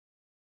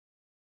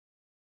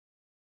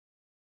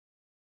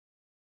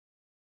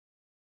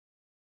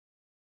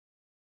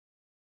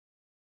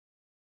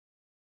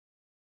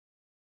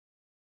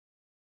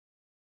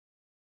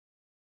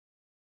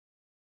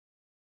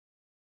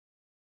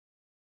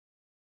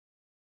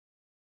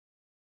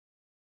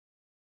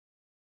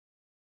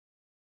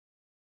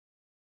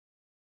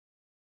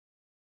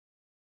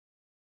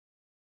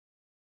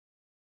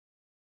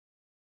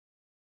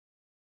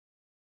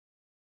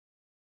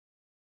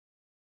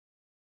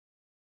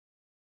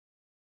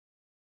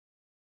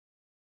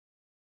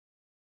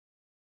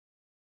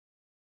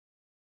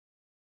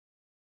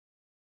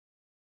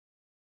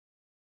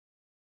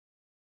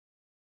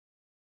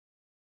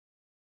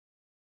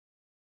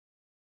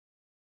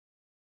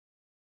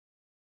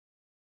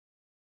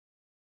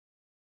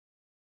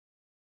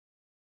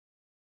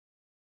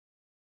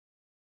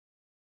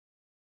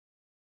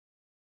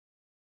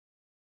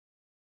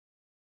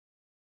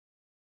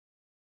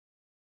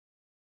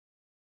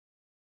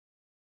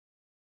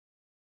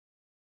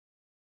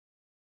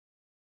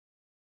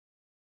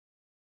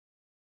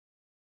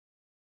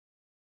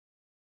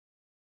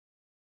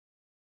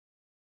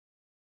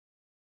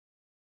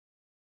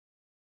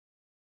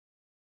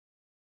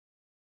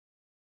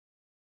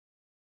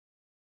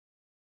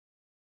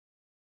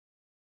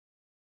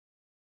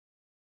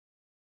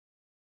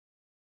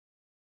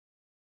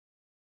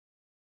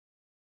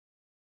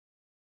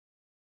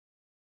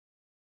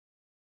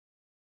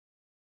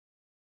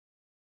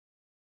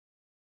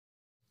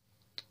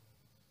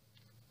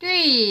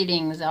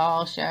Greetings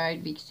all,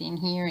 Shardvixen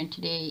here, and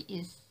today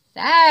is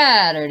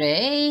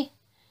Saturday,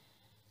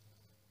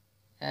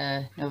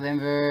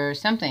 November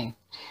something,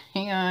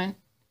 hang on,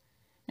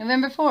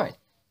 November 4th,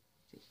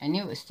 I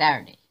knew it was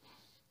Saturday,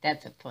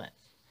 that's a plus.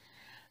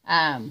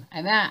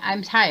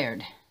 I'm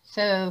tired,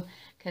 so,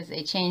 because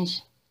they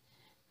changed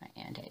my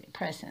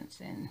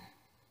antidepressants, and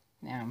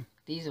now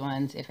these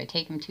ones, if I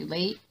take them too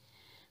late,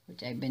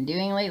 which I've been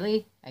doing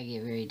lately, I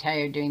get very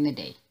tired during the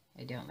day.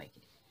 I don't like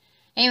it.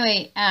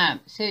 Anyway,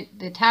 so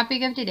the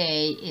topic of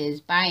today is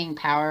buying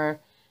power,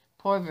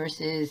 poor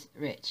versus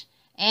rich.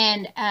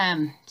 And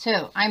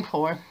so I'm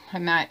poor.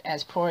 I'm not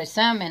as poor as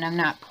some, and I'm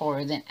not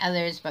poorer than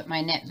others, but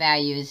my net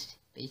value is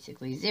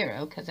basically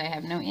zero because I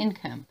have no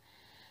income.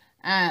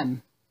 I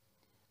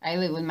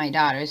live with my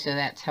daughter, so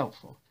that's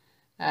helpful.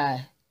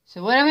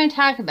 So what I'm going to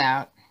talk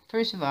about,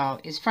 first of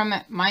all, is from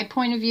my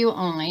point of view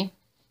only,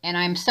 and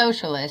I'm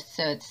socialist,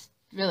 so it's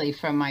really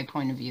from my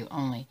point of view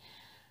only.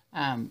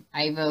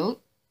 I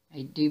vote.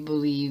 I do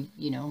believe,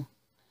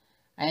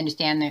 I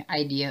understand the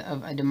idea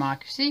of a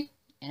democracy,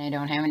 and I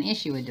don't have an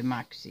issue with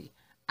democracy.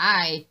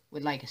 I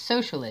would like a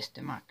socialist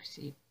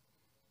democracy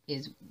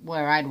is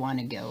where I'd want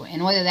to go.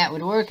 And whether that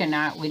would work or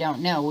not, we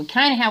don't know. We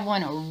kind of have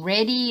one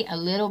already a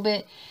little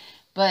bit,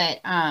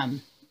 but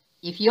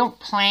if you don't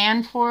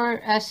plan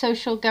for a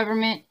social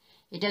government,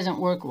 it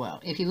doesn't work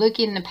well. If you look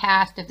in the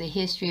past of the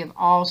history of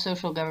all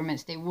social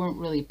governments, they weren't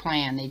really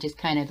planned. They just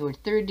kind of were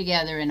thrown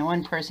together, and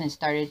one person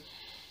started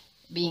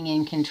being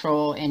in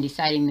control and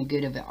deciding the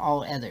good of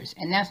all others.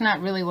 And that's not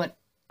really what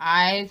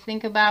I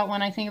think about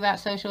when I think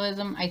about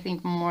socialism. I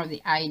think more of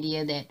the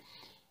idea that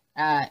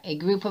a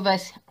group of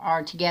us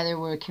are together,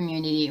 we're a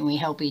community, and we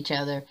help each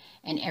other,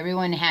 and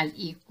everyone has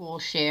equal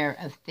share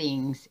of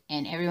things,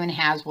 and everyone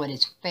has what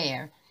is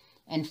fair.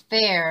 And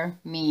fair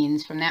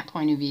means, from that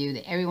point of view,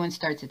 that everyone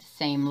starts at the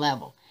same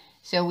level.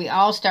 So we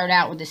all start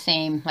out with the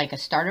same, like a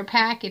starter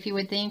pack, if you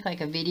would think,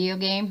 like a video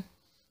game.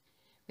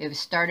 We have a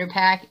starter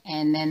pack,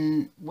 and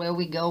then where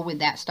we go with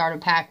that starter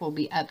pack will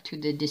be up to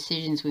the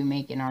decisions we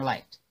make in our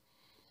lives.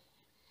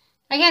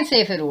 I can't say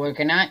if it'll work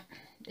or not.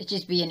 It'd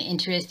just be an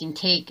interesting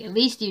take. At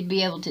least you'd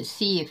be able to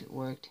see if it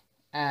worked.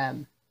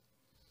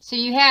 So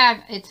you have,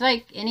 it's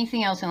like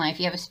anything else in life.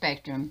 You have a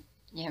spectrum.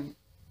 You have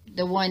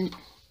the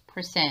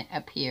 1%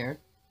 up here.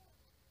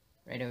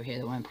 Right over here,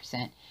 the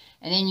 1%.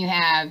 And then you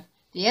have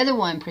the other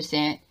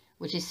 1%,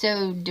 which is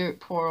so dirt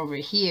poor over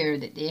here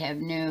that they have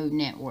no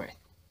net worth.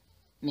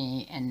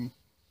 Me and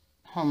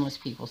homeless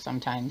people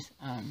sometimes.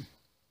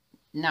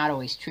 Not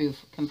always true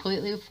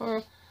completely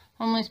for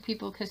homeless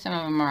people, because some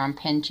of them are on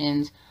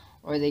pensions,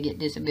 or they get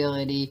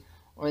disability,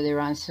 or they're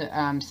on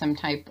some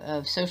type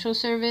of social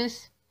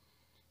service.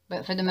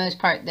 But for the most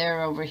part,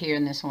 they're over here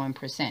in this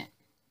 1%.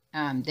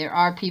 There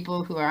are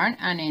people who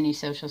aren't on any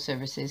social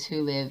services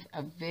who live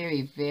a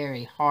very,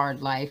 very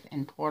hard life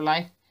and poor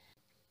life.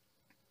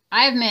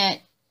 I've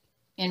met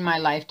in my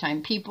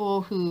lifetime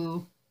people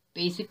who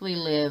basically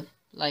live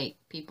like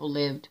people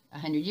lived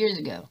 100 years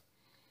ago.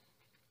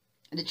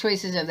 The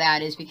choices of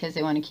that is because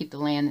they want to keep the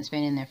land that's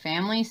been in their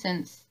family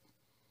since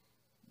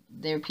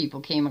their people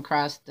came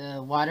across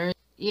the water.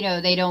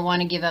 They don't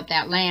want to give up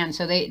that land,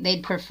 so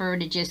they'd prefer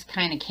to just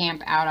kind of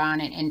camp out on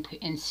it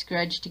and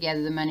scrunch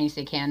together the monies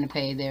they can to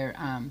pay their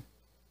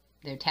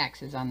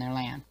taxes on their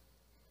land.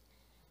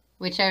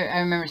 Which I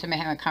remember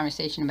somebody having a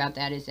conversation about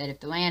that, is that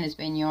if the land has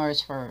been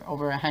yours for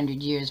over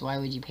 100 years, why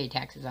would you pay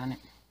taxes on it?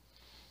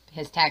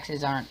 Because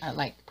taxes aren't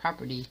like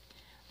property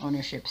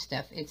ownership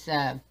stuff. It's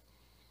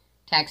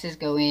taxes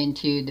go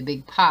into the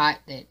big pot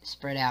that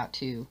spread out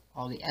to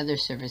all the other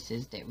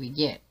services that we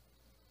get.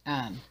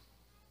 And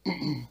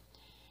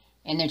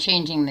they're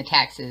changing the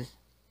taxes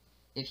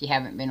if you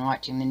haven't been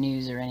watching the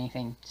news or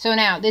anything. So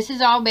now, this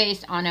is all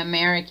based on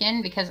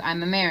American, because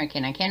I'm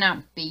American. I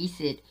cannot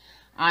base it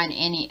on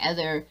any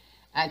other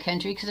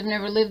country because I've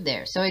never lived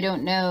there. So I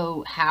don't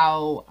know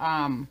how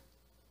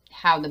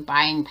the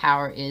buying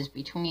power is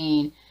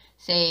between,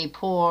 say,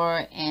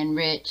 poor and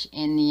rich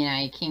in the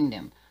United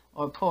Kingdom,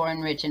 or poor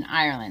and rich in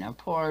Ireland, or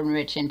poor and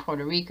rich in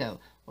Puerto Rico,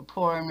 or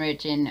poor and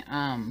rich in,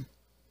 I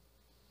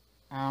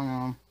don't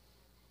know,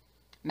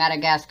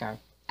 Madagascar.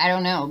 I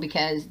don't know,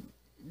 because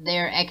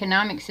their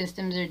economic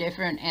systems are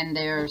different, and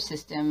their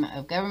system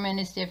of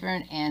government is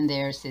different, and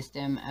their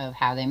system of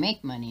how they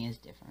make money is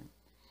different.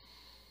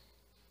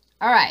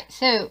 All right,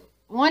 so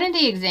one of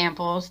the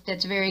examples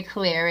that's very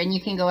clear, and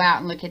you can go out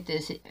and look at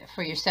this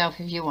for yourself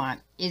if you want,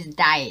 is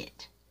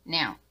diet.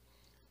 Now,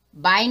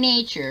 by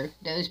nature,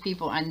 those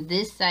people on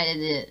this side of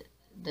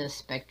the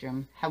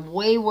spectrum have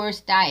way worse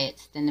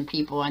diets than the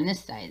people on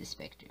this side of the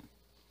spectrum.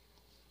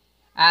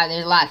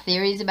 There's a lot of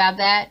theories about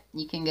that.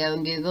 You can go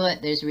and Google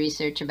it. There's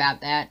research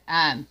about that.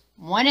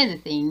 One of the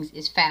things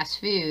is fast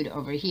food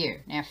over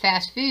here. Now,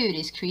 fast food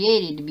is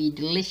created to be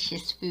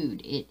delicious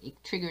food.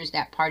 It triggers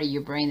that part of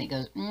your brain that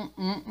goes,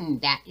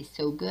 that is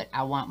so good.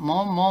 I want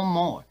more, more,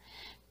 more.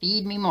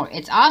 Feed me more.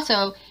 It's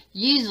also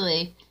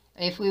usually,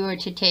 if we were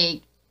to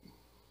take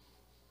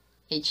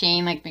a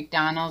chain like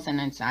McDonald's, and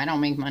I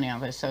don't make money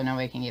off it, so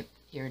nobody can get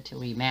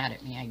irritably mad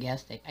at me. I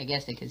guess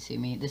they could sue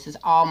me. This is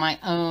all my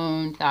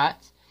own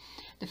thoughts.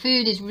 The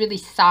food is really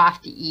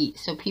soft to eat,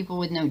 so people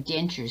with no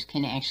dentures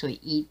can actually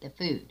eat the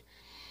food,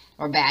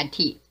 or bad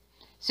teeth.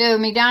 So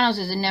McDonald's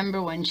is the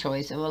 #1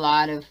 choice of a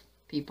lot of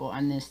people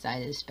on this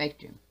side of the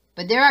spectrum.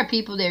 But there are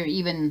people that are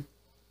even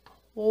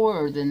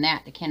poorer than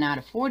that cannot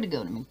afford to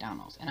go to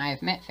McDonald's, and I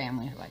have met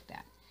families like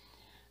that,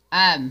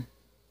 and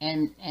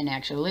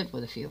actually lived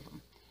with a few of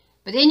them.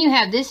 But then you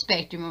have this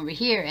spectrum over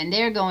here, and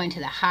they're going to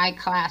the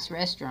high-class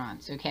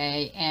restaurants,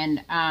 okay?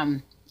 And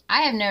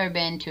I have never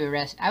been to a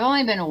restaurant. I've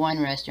only been to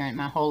one restaurant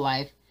my whole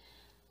life.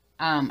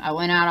 I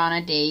went out on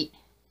a date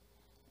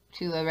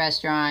to a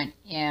restaurant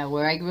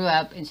where I grew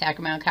up in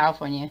Sacramento,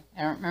 California.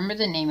 I don't remember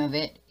the name of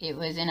it. It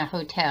was in a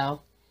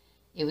hotel.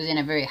 It was in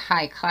a very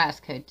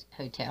high-class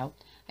hotel.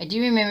 I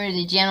do remember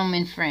the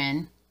gentleman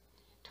friend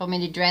told me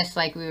to dress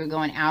like we were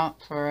going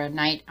out for a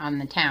night on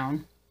the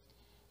town.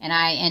 And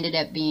I ended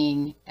up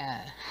being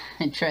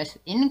dressed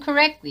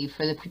incorrectly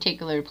for the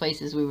particular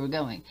places we were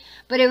going.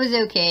 But it was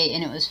okay,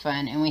 and it was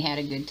fun, and we had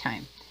a good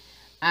time.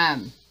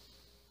 And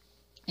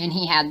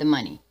he had the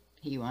money.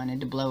 He wanted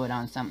to blow it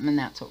on something, and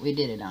that's what we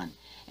did it on.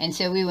 And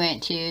so we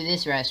went to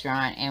this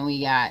restaurant, and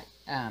we got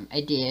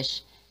a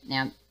dish.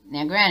 Now,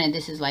 granted,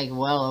 this is like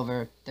well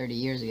over 30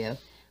 years ago.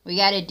 We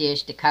got a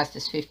dish that cost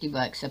us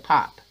 $50 a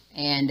pop.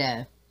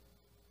 And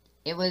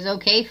it was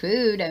okay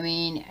food. I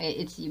mean,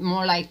 it's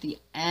more like the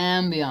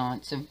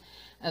ambiance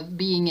of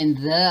being in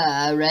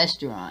the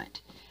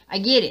restaurant. I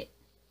get it.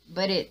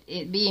 But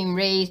it being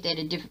raised at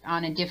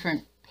on a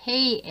different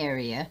pay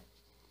area,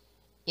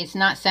 it's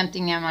not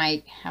something I'm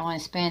like, I want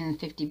to spend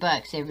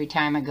 $50 every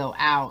time I go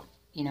out,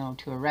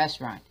 to a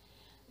restaurant.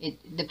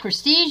 The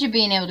prestige of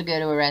being able to go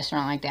to a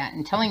restaurant like that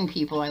and telling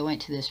people I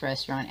went to this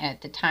restaurant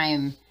at the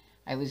time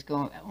I was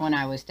going, when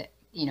I was,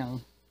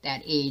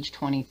 that age,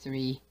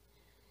 23,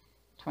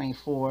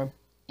 24,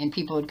 and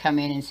people would come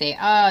in and say,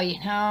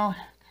 oh,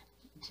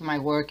 to my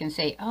work and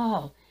say,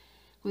 oh,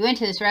 we went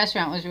to this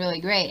restaurant, it was really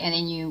great. And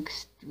then you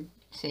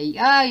say,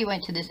 oh, you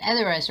went to this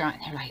other restaurant.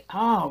 And they're like,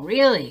 oh,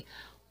 really?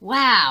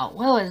 Wow,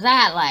 what was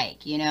that like?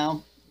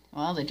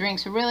 Well, the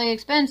drinks were really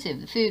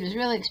expensive. The food was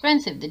really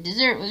expensive. The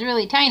dessert was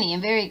really tiny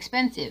and very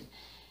expensive.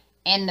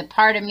 And the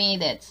part of me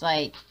that's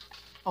like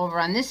over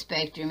on this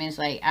spectrum is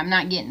like, I'm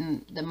not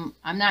getting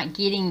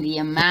the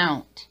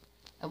amount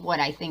of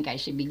what I think I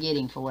should be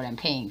getting for what I'm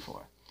paying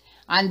for.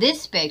 On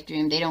this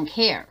spectrum, they don't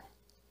care.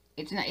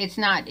 It's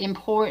not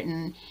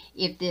important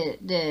if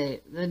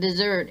the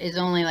dessert is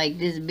only like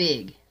this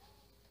big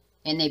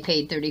and they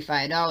paid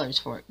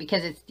 $35 for it,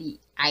 because it's the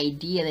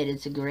idea that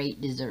it's a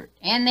great dessert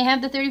and they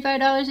have the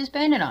 $35 to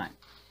spend it on.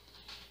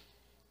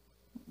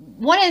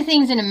 One of the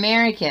things in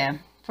America,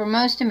 for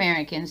most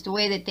Americans, the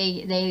way that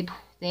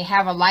they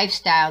have a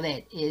lifestyle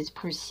that is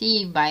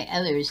perceived by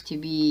others to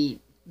be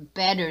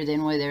better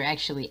than where they're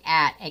actually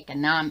at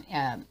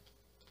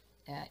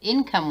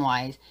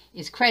income-wise,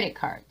 is credit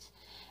cards.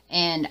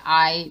 And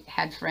I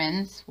had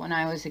friends when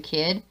I was a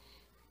kid,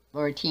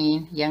 or a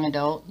teen, young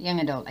adult.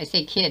 I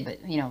say kid, but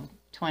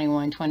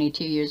 21,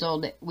 22 years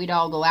old. We'd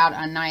all go out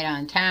on night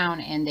on town,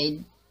 and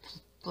they'd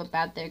flip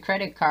out their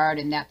credit card,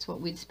 and that's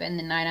what we'd spend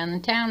the night on the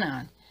town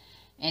on.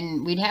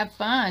 And we'd have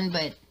fun,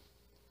 but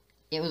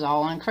it was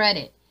all on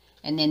credit.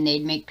 And then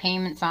they'd make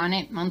payments on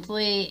it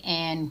monthly,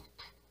 and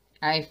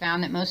I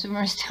found that most of them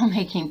are still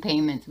making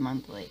payments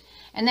monthly.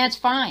 And that's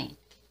fine,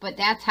 but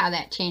that's how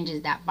that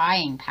changes that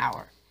buying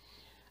power.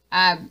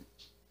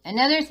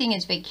 Another thing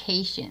is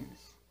vacations.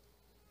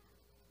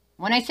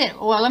 When I said,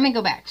 well, let me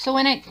go back. So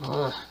when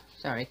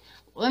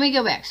let me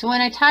go back. So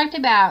when I talked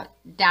about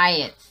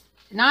diets,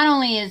 not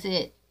only is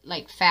it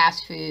like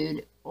fast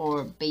food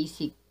or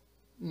basic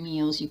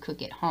meals you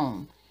cook at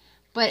home,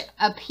 but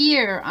up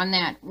here on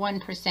that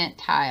 1%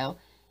 tile,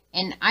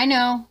 and I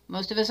know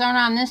most of us aren't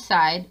on this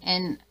side,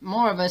 and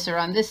more of us are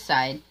on this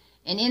side,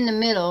 and in the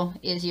middle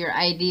is your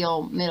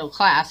ideal middle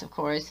class, of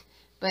course,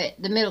 but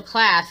the middle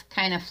class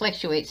kind of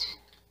fluctuates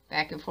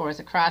back and forth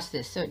across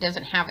this, so it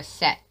doesn't have a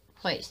set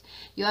place.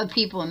 You have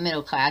people in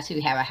middle class who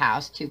have a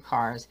house, 2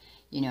 cars,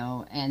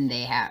 and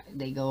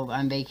they go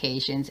on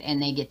vacations,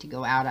 and they get to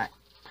go out at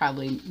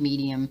probably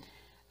medium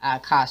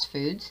cost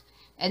foods.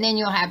 And then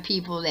you'll have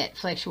people that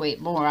fluctuate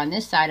more on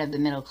this side of the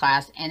middle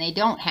class, and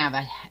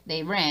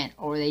they rent,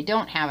 or they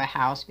don't have a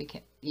house,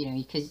 because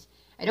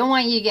I don't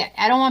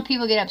want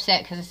people to get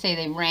upset because I say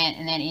they rent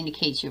and that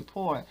indicates you're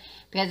poor,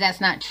 because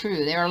that's not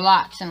true. There are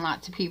lots and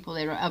lots of people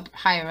that are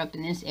higher up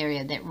in this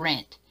area that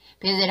rent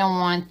because they don't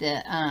want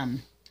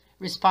the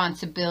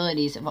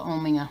responsibilities of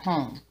owning a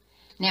home.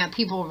 Now,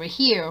 people over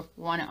here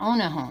want to own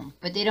a home,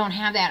 but they don't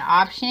have that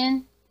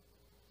option.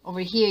 Over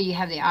here, you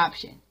have the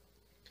option.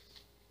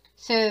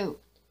 So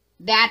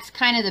that's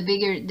kind of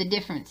the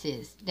difference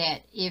is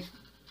that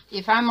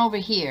if I'm over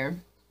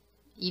here,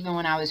 even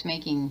when I was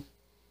making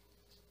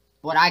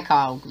what I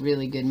call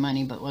really good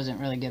money, but wasn't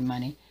really good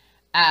money,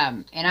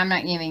 and I'm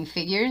not giving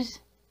figures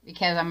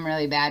because I'm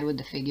really bad with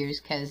the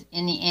figures, because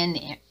in the end,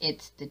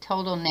 it's the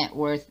total net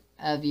worth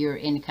of your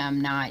income,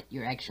 not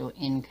your actual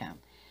income.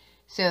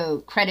 So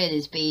credit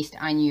is based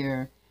on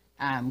your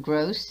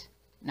gross,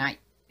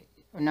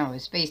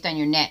 it's based on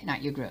your net,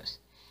 not your gross.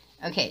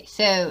 Okay,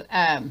 so,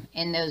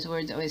 and those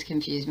words always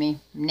confuse me.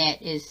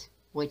 Net is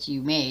what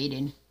you made,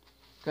 and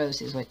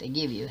gross is what they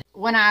give you.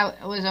 When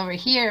I was over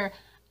here,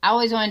 I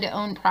always wanted to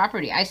own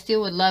property. I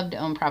still would love to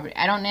own property.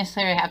 I don't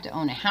necessarily have to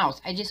own a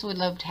house. I just would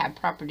love to have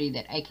property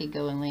that I could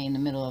go and lay in the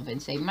middle of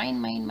and say, mine,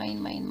 mine,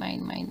 mine, mine,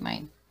 mine,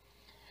 mine,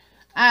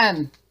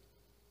 mine.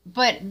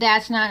 But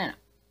that's not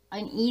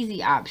an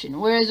easy option.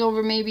 Whereas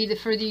over maybe the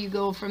further you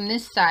go from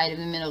this side of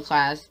the middle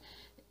class,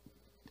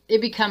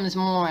 it becomes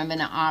more of an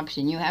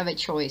option. You have a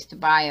choice to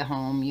buy a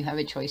home. You have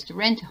a choice to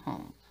rent a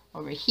home.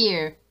 Over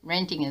here,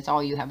 renting is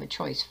all you have a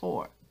choice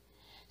for.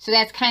 So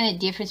that's kind of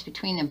the difference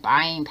between the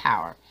buying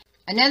power.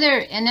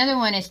 Another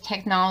one is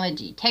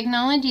technology.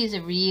 Technology is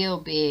a real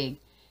big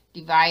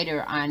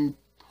divider on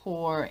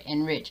poor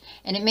and rich.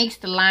 And it makes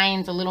the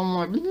lines a little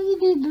more blah,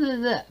 blah, blah,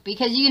 blah,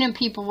 because you know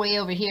people way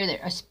over here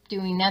that are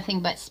doing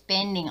nothing but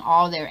spending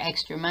all their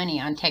extra money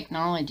on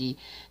technology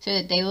so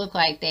that they look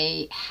like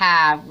they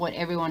have what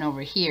everyone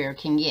over here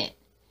can get.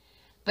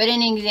 But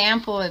an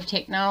example of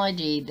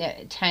technology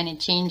that kind of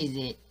changes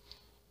it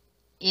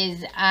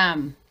is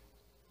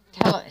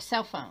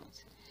cell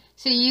phones.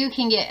 So you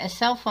can get a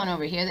cell phone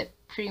over here that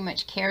pretty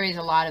much carries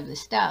a lot of the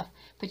stuff,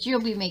 but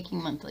you'll be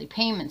making monthly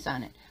payments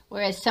on it.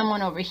 Whereas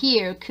someone over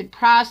here could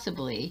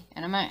possibly,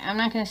 and I'm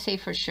not going to say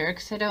for sure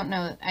because I don't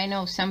know. I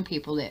know some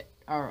people that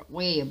are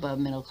way above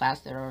middle class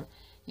that are,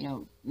 you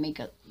know, make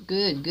a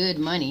good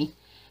money,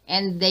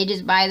 and they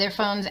just buy their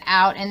phones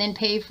out and then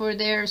pay for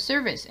their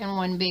service in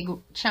one big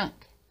chunk.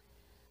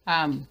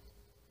 Because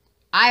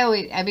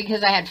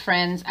I had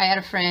friends. I had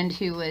a friend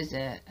who was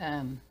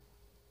an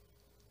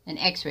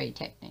X-ray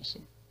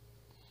technician,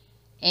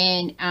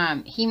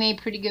 and he made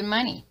pretty good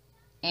money.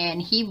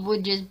 And he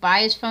would just buy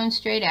his phone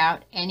straight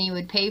out, and he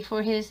would pay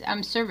for his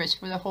service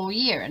for the whole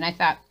year. And I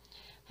thought,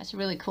 that's a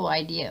really cool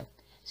idea.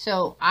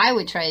 So I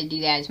would try to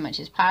do that as much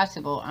as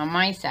possible on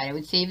my side. I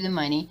would save the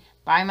money,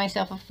 buy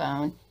myself a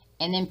phone,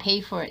 and then pay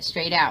for it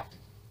straight out.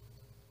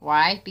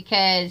 Why?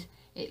 Because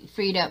it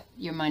freed up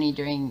your money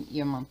during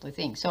your monthly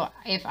thing. So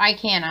if I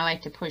can, I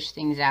like to push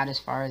things out as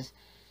far as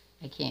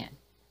I can.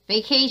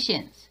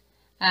 Vacations.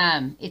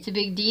 It's a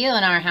big deal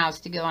in our house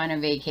to go on a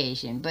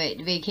vacation, but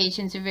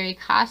vacations are very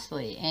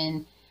costly.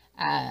 And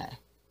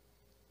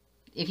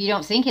if you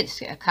don't think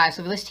it's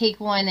costly, let's take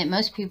one that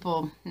most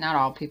people, not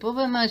all people,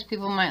 but most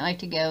people might like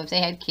to go if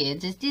they had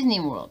kids, is Disney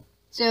World.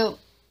 So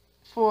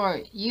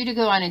for you to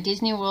go on a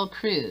Disney World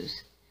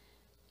cruise,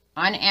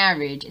 on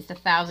average, it's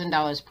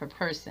 $1,000 per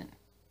person.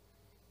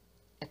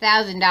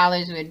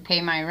 $1,000 would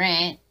pay my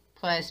rent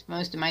plus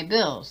most of my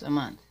bills a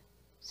month.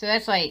 So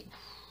that's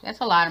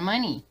a lot of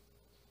money.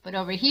 But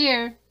over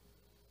here,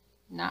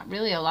 not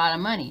really a lot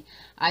of money.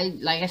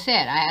 Like I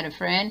said, I had a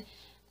friend.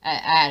 I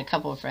had a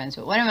couple of friends,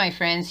 but one of my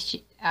friends,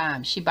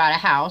 she bought a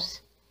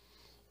house,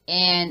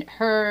 and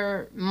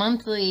her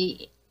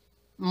monthly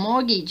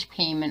mortgage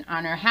payment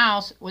on her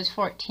house was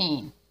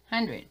 $1,400.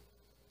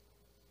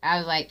 I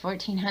was like,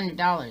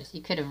 $1,400.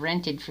 You could have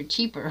rented for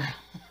cheaper,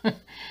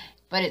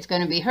 but it's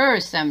going to be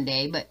hers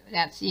someday. But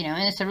that's, you know,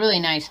 and it's a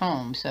really nice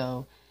home.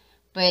 So,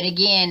 but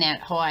again,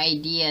 that whole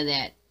idea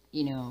that,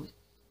 you know,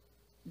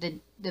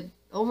 the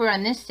over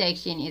on this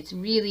section, it's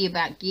really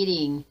about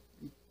getting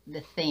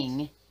the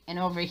thing, and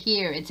over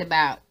here it's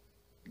about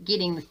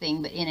getting the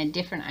thing, but in a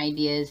different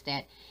idea is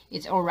that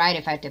it's all right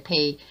if I have to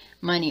pay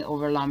money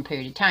over a long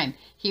period of time.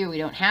 Here we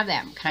don't have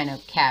that kind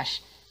of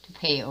cash to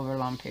pay over a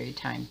long period of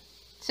time.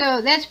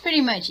 So that's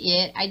pretty much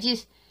it.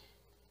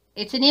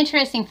 It's an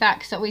interesting thought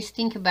because I always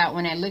think about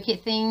when I look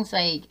at things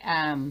like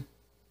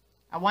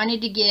I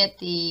wanted to get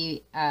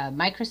the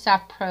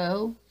Microsoft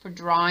Pro for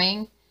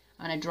drawing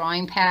on a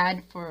drawing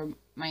pad for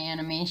my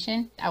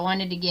animation. I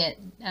wanted to get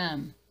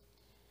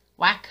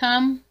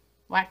Wacom.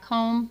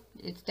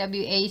 It's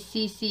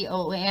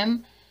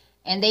WACCOM,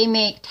 and they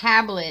make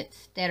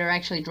tablets that are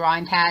actually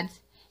drawing pads,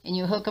 and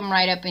you hook them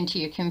right up into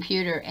your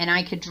computer, and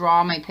I could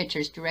draw my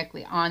pictures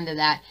directly onto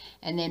that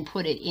and then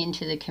put it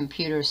into the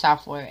computer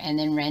software and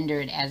then render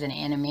it as an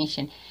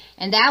animation.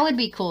 And that would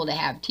be cool to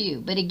have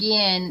too. But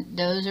again,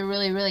 those are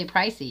really, really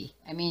pricey.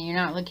 I mean,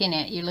 you're looking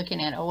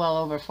at well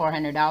over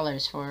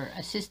 $400 for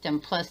a system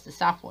plus the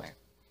software.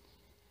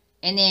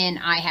 And then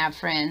I have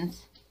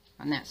friends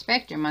on that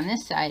spectrum on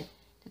this side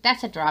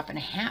that's a drop in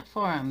a hat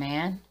for them,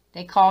 man.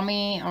 They call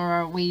me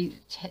or we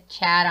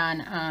chat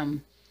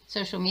on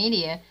social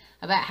media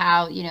about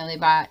how, you know, they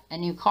bought a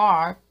new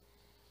car,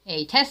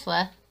 a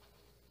Tesla.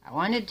 I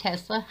wanted a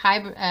Tesla,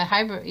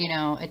 hybrid, you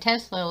know, a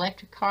Tesla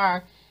electric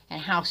car,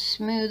 and how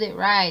smooth it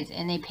rides,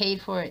 and they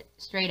paid for it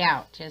straight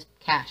out, just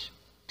cash.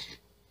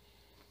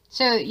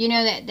 So, you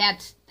know,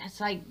 that's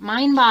like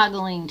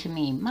mind-boggling to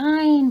me,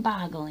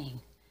 mind-boggling.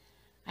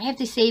 I have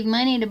to save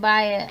money to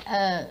buy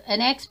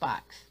an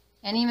Xbox,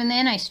 and even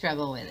then I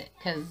struggle with it,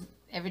 because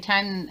every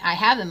time I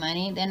have the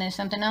money, then there's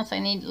something else I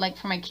need, like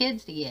for my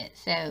kids to get.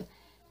 So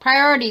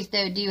priorities,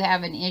 though, do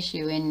have an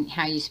issue in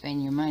how you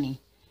spend your money.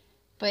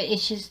 But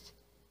it's just,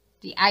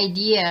 the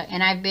idea,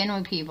 and I've been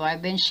with people,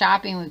 I've been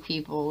shopping with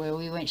people where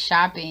we went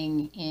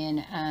shopping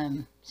in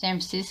San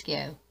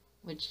Francisco,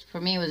 which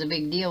for me was a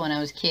big deal when I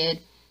was a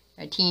kid,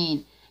 a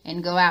teen,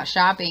 and go out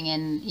shopping,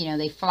 and you know,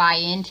 they fly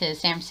into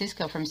San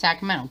Francisco from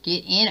Sacramento,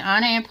 get in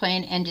on an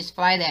airplane and just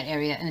fly that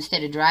area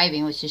instead of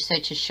driving, which is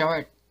such a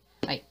short,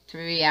 like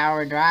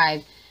 3-hour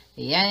drive.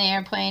 They get on the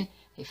airplane,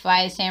 they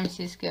fly to San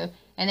Francisco,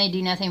 and they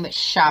do nothing but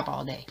shop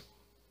all day.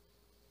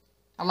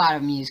 A lot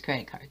of them use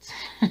credit cards.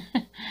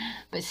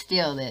 But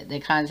still, the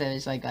concept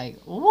is like,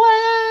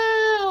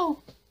 wow!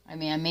 I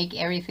mean, I make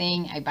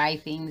everything, I buy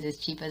things as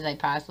cheap as I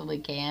possibly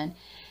can.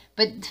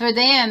 But for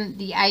them,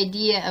 the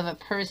idea of a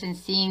person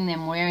seeing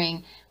them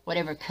wearing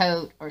whatever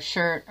coat or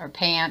shirt or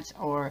pants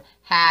or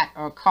hat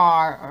or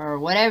car or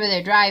whatever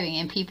they're driving,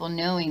 and people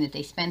knowing that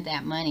they spent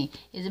that money,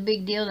 is a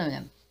big deal to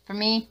them. For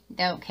me,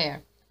 don't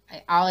care.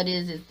 All it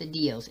is the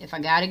deals. If I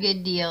got a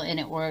good deal and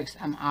it works,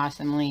 I'm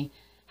awesomely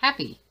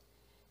happy.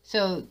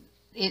 So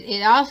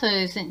it also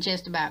isn't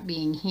just about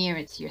being here,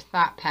 it's your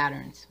thought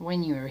patterns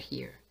when you're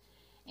here.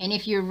 And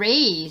if you're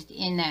raised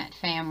in that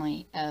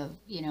family of,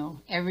 you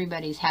know,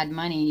 everybody's had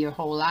money your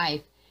whole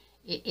life,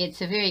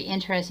 it's a very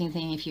interesting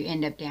thing if you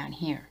end up down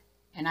here.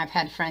 And I've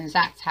had friends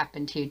that's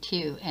happened to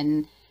too.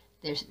 And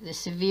there's the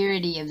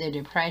severity of their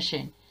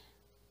depression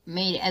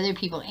made other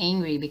people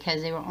angry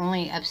because they were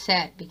only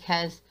upset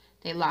because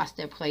they lost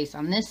their place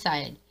on this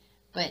side.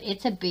 But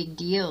it's a big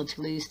deal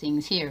to lose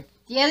things here.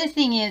 The other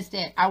thing is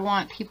that I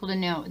want people to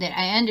know that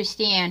I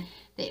understand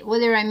that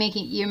whether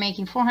you're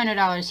making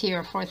 $400 here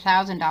or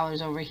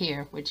 $4,000 over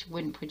here, which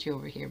wouldn't put you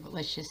over here, but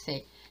let's just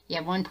say you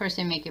have one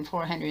person making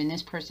 $400 and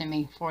this person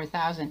making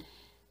 $4,000,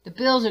 the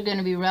bills are going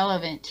to be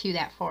relevant to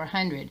that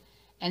 $400,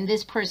 and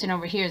this person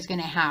over here is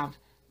going to have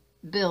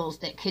bills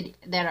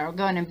that are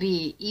going to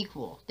be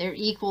equal. They're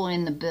equal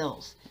in the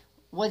bills.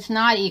 What's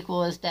not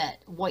equal is that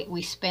what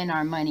we spend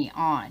our money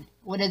on.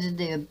 What is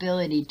the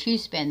ability to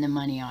spend the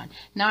money on?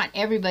 Not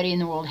everybody in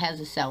the world has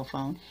a cell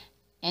phone,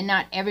 and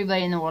not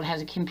everybody in the world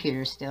has a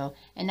computer still,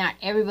 and not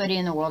everybody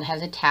in the world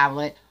has a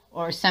tablet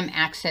or some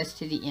access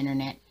to the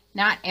internet.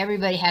 Not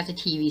everybody has a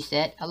TV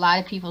set. A lot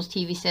of people's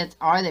TV sets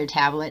are their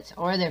tablets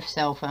or their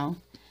cell phone.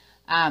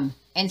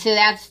 And so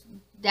that's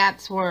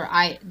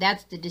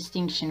the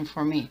distinction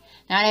for me.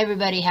 Not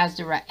everybody has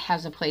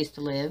a place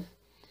to live.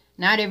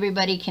 Not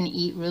everybody can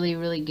eat really,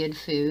 really good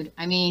food.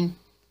 I mean,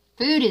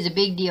 food is a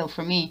big deal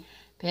for me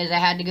because I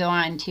had to go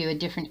on to a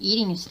different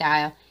eating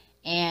style,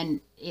 and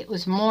it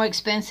was more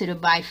expensive to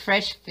buy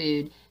fresh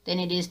food than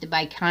it is to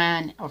buy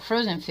canned or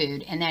frozen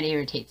food, and that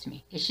irritates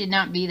me. It should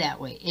not be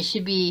that way. It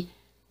should be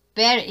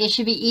better. It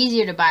should be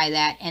easier to buy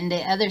that and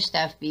the other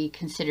stuff be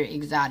considered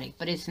exotic,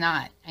 but it's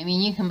not. I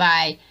mean, you can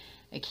buy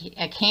a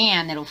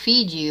can that'll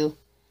feed you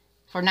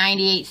for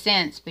 98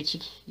 cents, but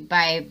you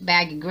buy a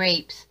bag of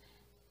grapes,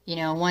 you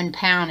know, 1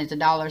 pound is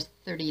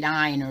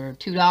 $1.39 or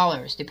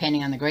 $2,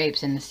 depending on the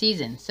grapes and the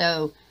season.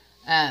 So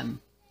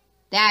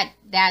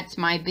that's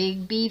my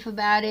big beef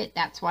about it.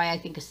 That's why I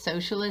think a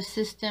socialist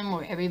system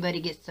where everybody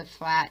gets the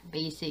flat,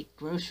 basic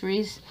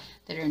groceries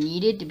that are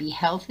needed to be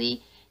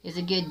healthy is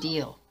a good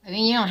deal. I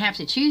mean, you don't have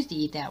to choose to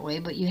eat that way,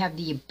 but you have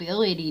the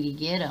ability to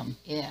get them.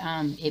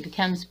 It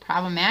becomes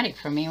problematic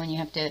for me when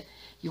you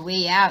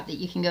weigh out that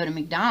you can go to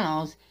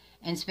McDonald's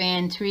and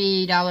spend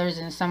 $3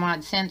 and some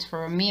odd cents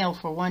for a meal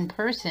for one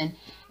person,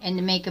 and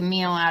to make a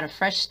meal out of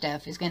fresh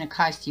stuff is going to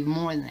cost you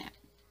more than that.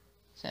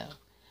 So,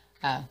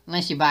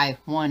 unless you buy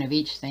one of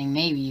each thing,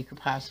 maybe you could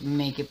possibly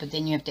make it, but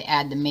then you have to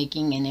add the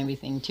making and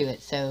everything to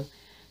it. So,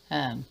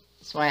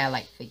 that's why I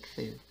like fake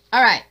food.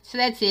 Alright, so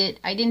that's it.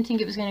 I didn't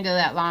think it was going to go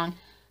that long.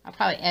 I'll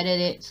probably edit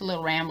it. It's a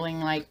little rambling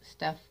like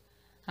stuff.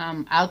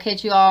 I'll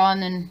catch you all on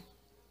the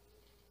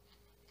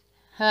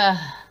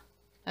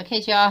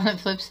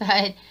flip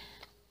side.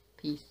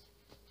 Peace.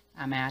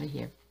 I'm out of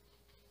here.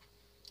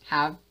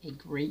 Have a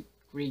great,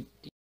 great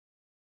day.